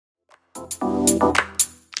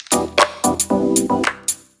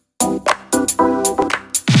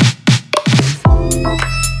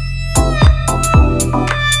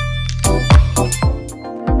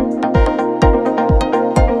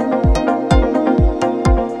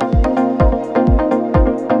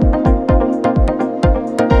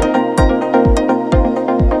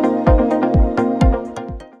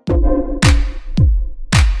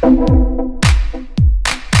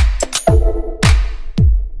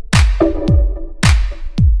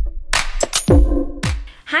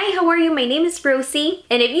My name is Rosy,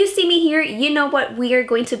 and if you see me here, you know what we are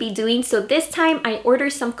going to be doing. So this time I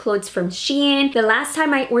ordered some clothes from SheIn. The last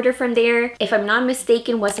time I ordered from there, if I'm not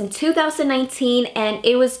mistaken, was in 2019, and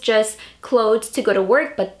it was just clothes to go to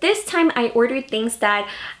work. But this time I ordered things that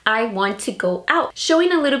I want to go out,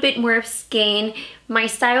 showing a little bit more of skin. My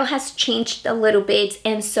style has changed a little bit,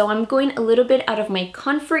 and so I'm going a little bit out of my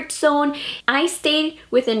comfort zone. I stayed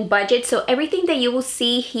within budget, so everything that you will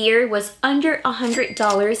see here was under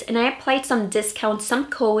 $100, and I applied some discounts, some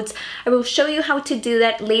codes. I will show you how to do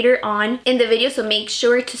that later on in the video, so make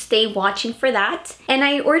sure to stay watching for that. And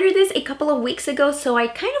I ordered this a couple of weeks ago, so I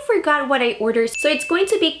kind of forgot what I ordered. So it's going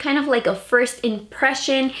to be kind of like a first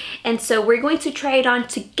impression, and so we're going to try it on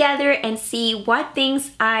together and see what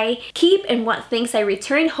things I keep and what things I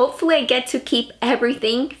return. Hopefully I get to keep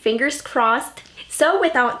everything, fingers crossed. So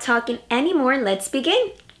without talking anymore, let's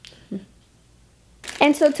begin.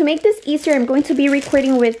 And so to make this easier, I'm going to be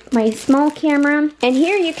recording with my small camera, and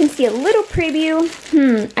here you can see a little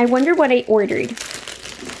preview. I wonder what I ordered.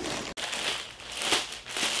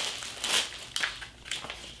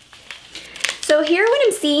 So here what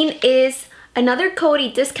I'm seeing is another code,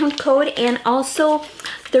 a discount code, and also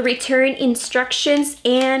the return instructions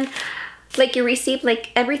and like you received like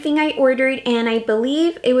everything I ordered, and I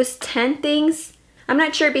believe it was 10 things. I'm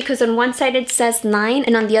not sure because on one side it says 9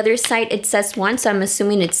 and on the other side it says 1, so I'm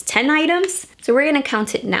assuming it's 10 items. So we're gonna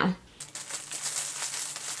count it now.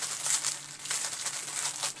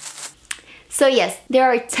 So yes, there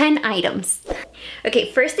are 10 items.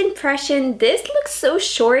 Okay, first impression, this looks so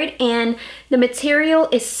short and the material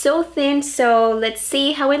is so thin, so let's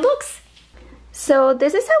see how it looks. So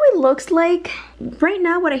this is how it looks like. Right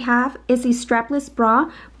now what I have is a strapless bra,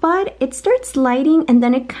 but it starts sliding and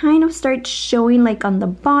then it kind of starts showing like on the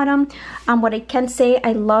bottom. What I can say,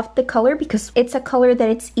 I love the color because it's a color that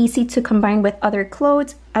it's easy to combine with other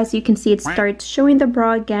clothes. As you can see, it starts showing the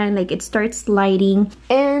bra again, like it starts sliding.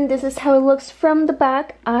 And this is how it looks from the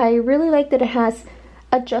back. I really like that it has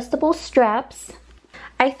adjustable straps.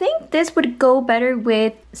 I think this would go better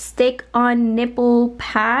with stick-on nipple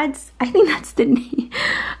pads. I think that's the name.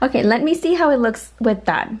 Okay, let me see how it looks with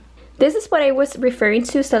that. This is what I was referring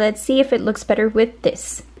to, so let's see if it looks better with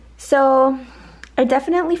this. So I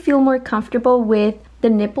definitely feel more comfortable with the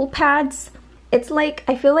nipple pads. It's like,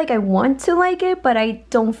 I feel like I want to like it, but I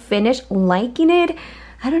don't finish liking it.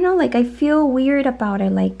 I don't know, like I feel weird about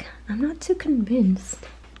it. Like, I'm not too convinced.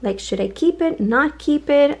 Like, should I keep it, not keep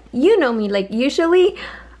it? You know me, like usually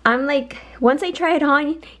I'm like, once I try it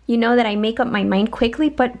on, you know that I make up my mind quickly,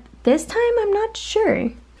 but this time I'm not sure.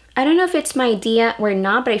 I don't know if it's my idea or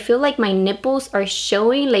not, but I feel like my nipples are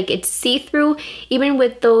showing, like it's see-through, even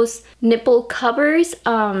with those nipple covers.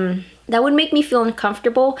 That would make me feel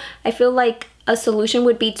uncomfortable. I feel like a solution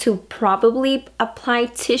would be to probably apply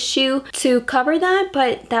tissue to cover that,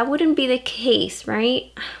 but that wouldn't be the case,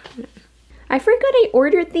 right? I forgot I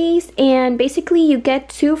ordered these, and basically you get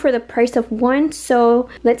 2 for the price of 1. So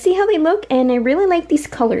let's see how they look, and I really like these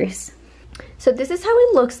colors. So this is how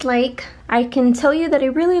it looks like. I can tell you that I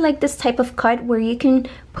really like this type of cut where you can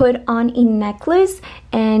put on a necklace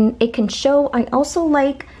and it can show. I also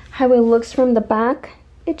like how it looks from the back.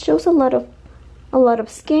 It shows a lot of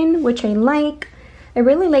skin, which I like. I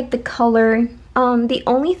really like the color. The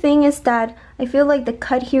only thing is that I feel like the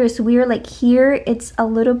cut here is weird. Like here it's a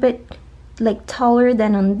little bit like taller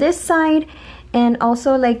than on this side, and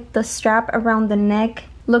also like the strap around the neck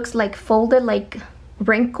looks like folded, like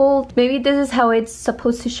wrinkled. Maybe this is how it's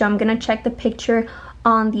supposed to show. I'm gonna check the picture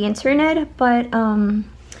on the internet, but then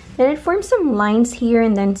it forms some lines here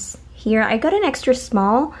and then here. I got an extra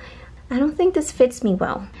small. I don't think this fits me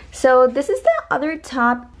well. So this is the other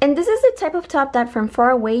top, and this is the type of top that from far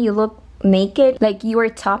away you look naked, like you are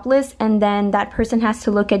topless, and then that person has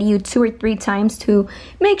to look at you 2 or 3 times to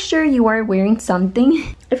make sure you are wearing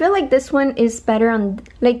something. I feel like this one is better on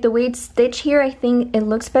like the way it's stitched here. I think it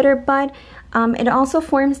looks better, but it also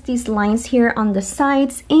forms these lines here on the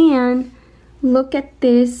sides, and look at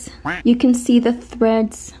this, you can see the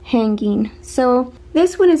threads hanging. So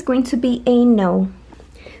this one is going to be a no.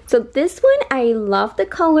 So this one, I love the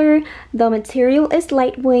color. The material is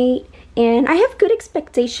lightweight. and I have good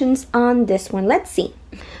expectations on this one. Let's see.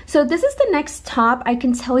 So this is the next top. I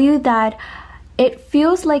can tell you that it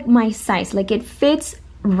feels like my size, like it fits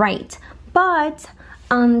right, but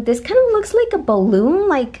this kind of looks like a balloon,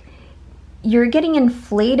 like you're getting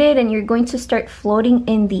inflated and you're going to start floating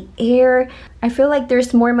in the air. I feel like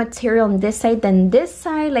there's more material on this side than this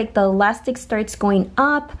side, like the elastic starts going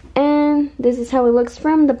up, and this is how it looks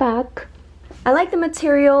from the back. I like the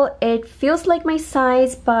material. It feels like my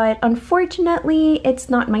size, but unfortunately it's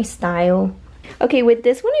not my style. Okay, with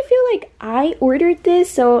this one I feel like I ordered this,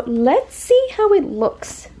 so let's see how it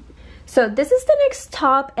looks. So this is the next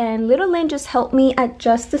top, and little Lynn just helped me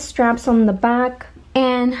adjust the straps on the back,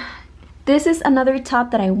 and this is another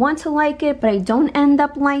top that I want to like it, but I don't end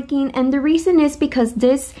up liking, and the reason is because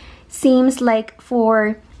this seems like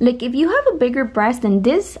if you have a bigger breast than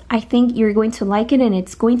this, I think you're going to like it and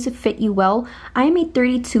it's going to fit you well. I'm a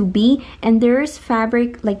 32B and there's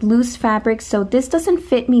fabric, like loose fabric, so this doesn't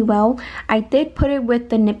fit me well. I did put it with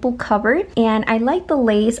the nipple cover, and I like the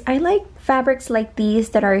lace. I like fabrics like these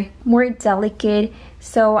that are more delicate,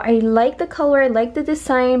 so I like the color, I like the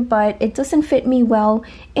design, but it doesn't fit me well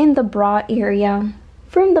in the bra area.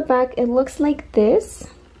 From the back it looks like this.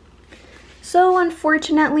 So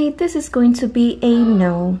unfortunately, this is going to be a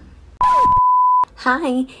no.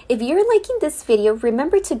 Hi, if you're liking this video,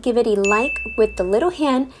 remember to give it a like with the little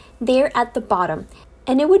hand there at the bottom.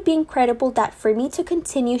 And it would be incredible that for me to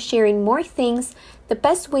continue sharing more things, the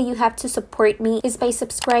best way you have to support me is by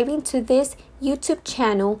subscribing to this YouTube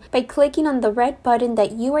channel by clicking on the red button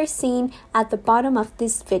that you are seeing at the bottom of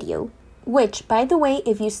this video. Which, by the way,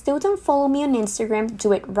 if you still don't follow me on Instagram,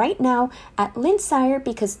 do it right now at LynSire,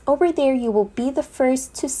 because over there you will be the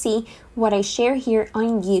first to see what I share here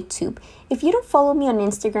on YouTube. If you don't follow me on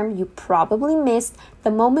Instagram, you probably missed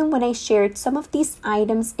the moment when I shared some of these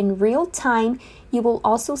items in real time. You will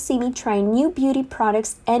also see me trying new beauty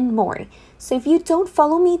products and more. So if you don't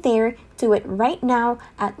follow me there, do it right now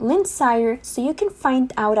at LynSire so you can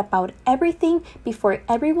find out about everything before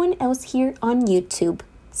everyone else here on YouTube.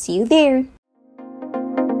 See you there!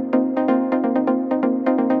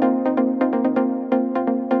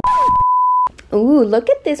 Ooh, look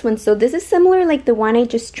at this one. So this is similar like the one I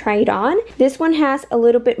just tried on. This one has a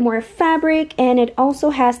little bit more fabric and it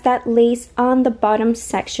also has that lace on the bottom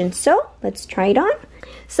section. So let's try it on.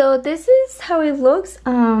 So this is how it looks.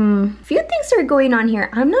 A few things are going on here.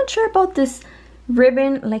 I'm not sure about this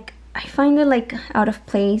ribbon. Like, I find it like out of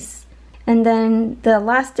place. And then the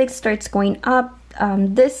elastic starts going up.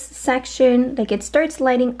 This section, like it starts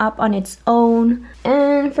lighting up on its own,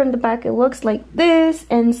 and from the back it looks like this,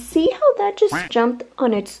 and see how that just jumped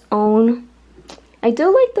on its own. I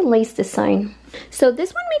do like the lace design. So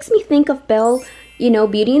this one makes me think of Belle, you know,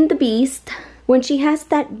 Beauty and the Beast, when she has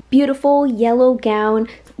that beautiful yellow gown.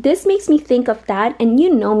 This makes me think of that, and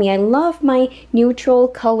you know me, I love my neutral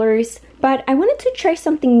colors, but I wanted to try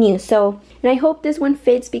something new. And I hope this one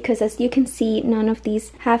fits, because as you can see, none of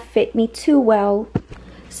these have fit me too well.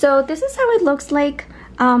 So this is how it looks like.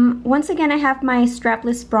 Once again, I have my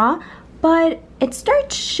strapless bra, but it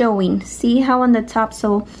starts showing. See how on the top,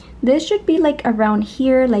 so this should be like around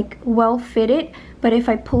here, like well fitted, but if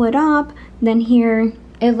I pull it up, then here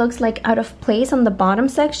it looks like out of place on the bottom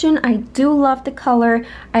section. I do love the color.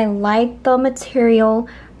 I like the material.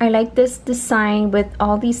 I like this design with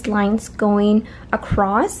all these lines going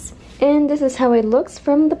across. And this is how it looks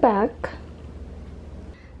from the back.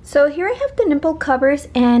 So here I have the nipple covers,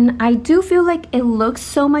 and I do feel like it looks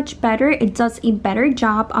so much better. It does a better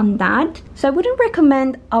job on that. So I wouldn't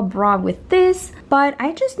recommend a bra with this, but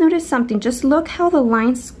I just noticed something. Just look how the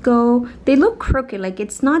lines go. They look crooked, like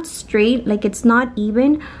it's not straight, like it's not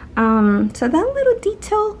even. So that little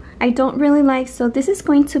detail I don't really like, so this is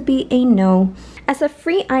going to be a no. As a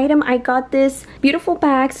free item, I got this beautiful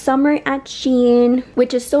bag, Summer at SheIn,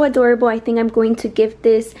 which is so adorable. I think I'm going to give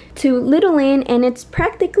this to little Lynn, and it's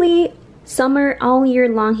practically summer all year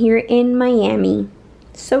long here in Miami.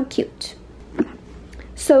 So cute.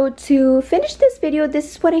 So to finish this video,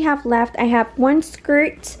 this is what I have left. I have one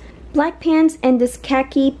skirt, black pants, and this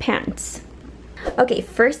khaki pants. Okay,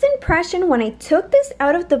 first impression, when I took this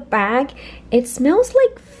out of the bag, it smells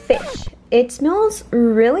like fish. It smells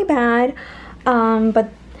really bad. But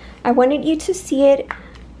I wanted you to see it.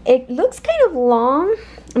 It looks kind of long.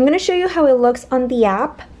 I'm gonna show you how it looks on the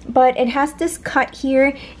app, but it has this cut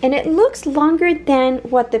here and it looks longer than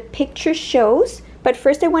what the picture shows. But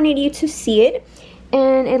first I wanted you to see it,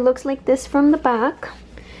 and it looks like this from the back.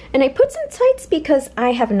 And I put some tights because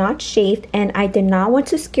I have not shaved and I did not want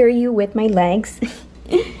to scare you with my legs.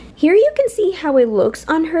 Here you can see how it looks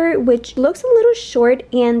on her, which looks a little short,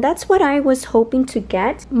 and that's what I was hoping to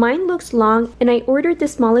get. Mine looks long, and I ordered the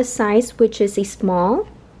smallest size, which is a small.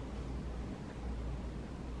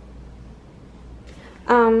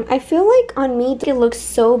 I feel like on me it looks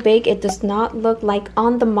so big, it does not look like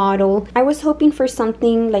on the model. I was hoping for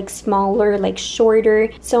something like smaller, like shorter,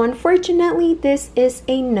 so unfortunately this is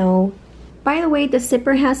a no. By the way, the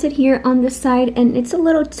zipper has it here on the side, and it's a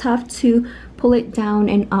little tough to pull it down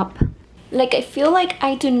and up. Like, I feel like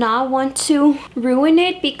I do not want to ruin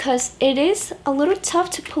it because it is a little tough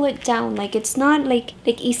to pull it down. Like, it's not like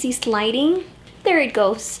easy sliding. There it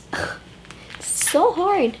goes. It's so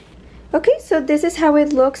hard. Okay, so this is how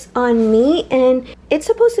it looks on me, and it's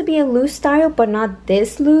supposed to be a loose style, but not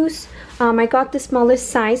this loose. I got the smallest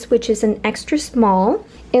size, which is an extra small.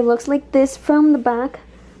 It looks like this from the back,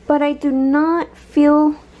 but I do not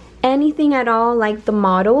feel anything at all like the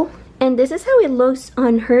model. And this is how it looks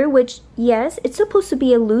on her, which, yes, it's supposed to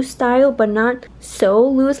be a loose style, but not so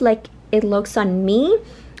loose like it looks on me.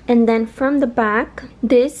 And then from the back,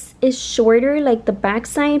 this is shorter like the back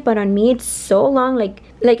side, but on me it's so long.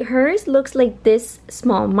 Like hers looks like this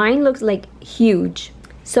small, mine looks like huge.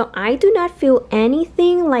 So I do not feel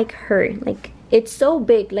anything like her. Like, it's so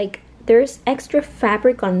big, like there's extra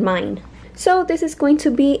fabric on mine. So this is going to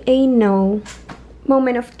be a no.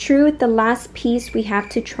 Moment of truth, the last piece we have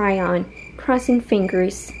to try on. Crossing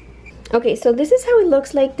fingers. Okay, so this is how it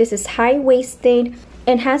looks like. This is high-waisted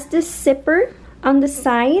and has this zipper on the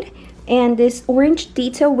side and this orange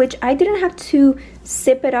detail, which I didn't have to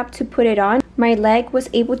zip it up to put it on. My leg was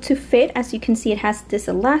able to fit. As you can see, it has this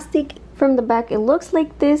elastic. From the back, it looks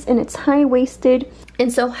like this, and it's high-waisted.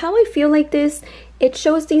 And so how I feel like this, it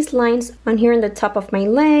shows these lines on here on the top of my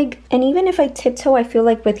leg. And even if I tiptoe, I feel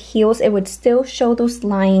like with heels, it would still show those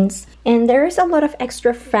lines. And there is a lot of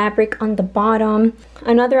extra fabric on the bottom.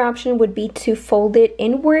 Another option would be to fold it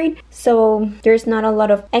inward, so there's not a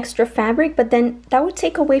lot of extra fabric, but then that would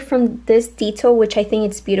take away from this detail, which I think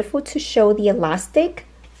it's beautiful to show the elastic.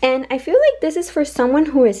 And I feel like this is for someone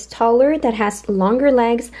who is taller, that has longer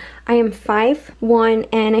legs. I am 5'1",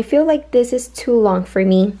 and I feel like this is too long for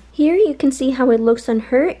me. Here you can see how it looks on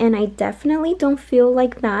her, and I definitely don't feel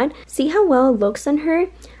like that. See how well it looks on her?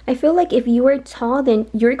 I feel like if you are tall, then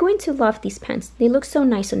you're going to love these pants. They look so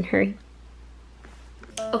nice on her.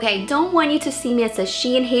 Okay, I don't want you to see me as a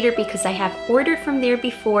SheIn hater because I have ordered from there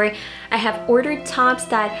before. I have ordered tops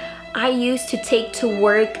that I used to take to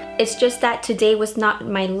work. It's just that today was not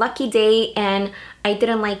my lucky day and I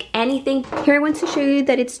didn't like anything. Here I want to show you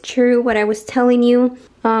that it's true what I was telling you.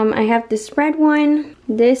 I have this red one,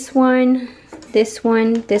 this one, this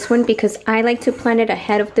one, this one, because I like to plan it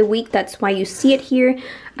ahead of the week. That's why you see it here.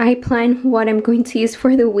 I plan what I'm going to use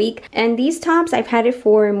for the week. And these tops, I've had it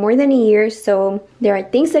for more than a year, so there are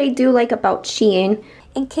things that I do like about SheIn.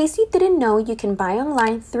 In case you didn't know, you can buy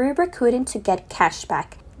online through Rakuten to get cash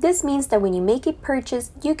back. This means that when you make a purchase,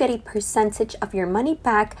 you get a percentage of your money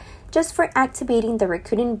back just for activating the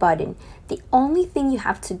Rakuten button. The only thing you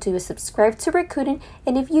have to do is subscribe to Rakuten,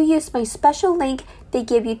 and if you use my special link, they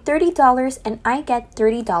give you $30 and I get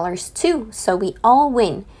 $30 too, so we all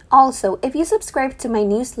win. Also, if you subscribe to my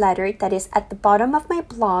newsletter that is at the bottom of my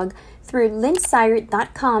blog through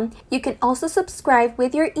LynSire.com, you can also subscribe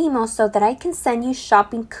with your email so that I can send you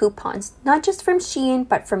shopping coupons, not just from SheIn,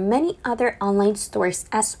 but from many other online stores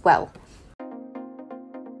as well.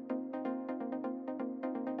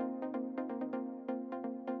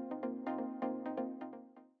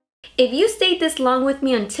 If you stayed this long with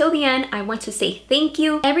me until the end, I want to say thank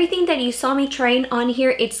you. Everything that you saw me trying on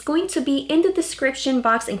here, it's going to be in the description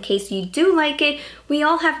box in case you do like it. We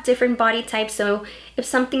all have different body types, so if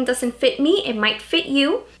something doesn't fit me, it might fit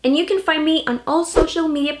you. And you can find me on all social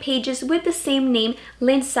media pages with the same name,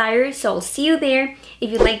 LynSire, so I'll see you there. If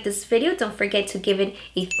you like this video, don't forget to give it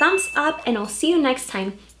a thumbs up, and I'll see you next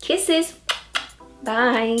time. Kisses.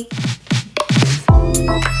 Bye.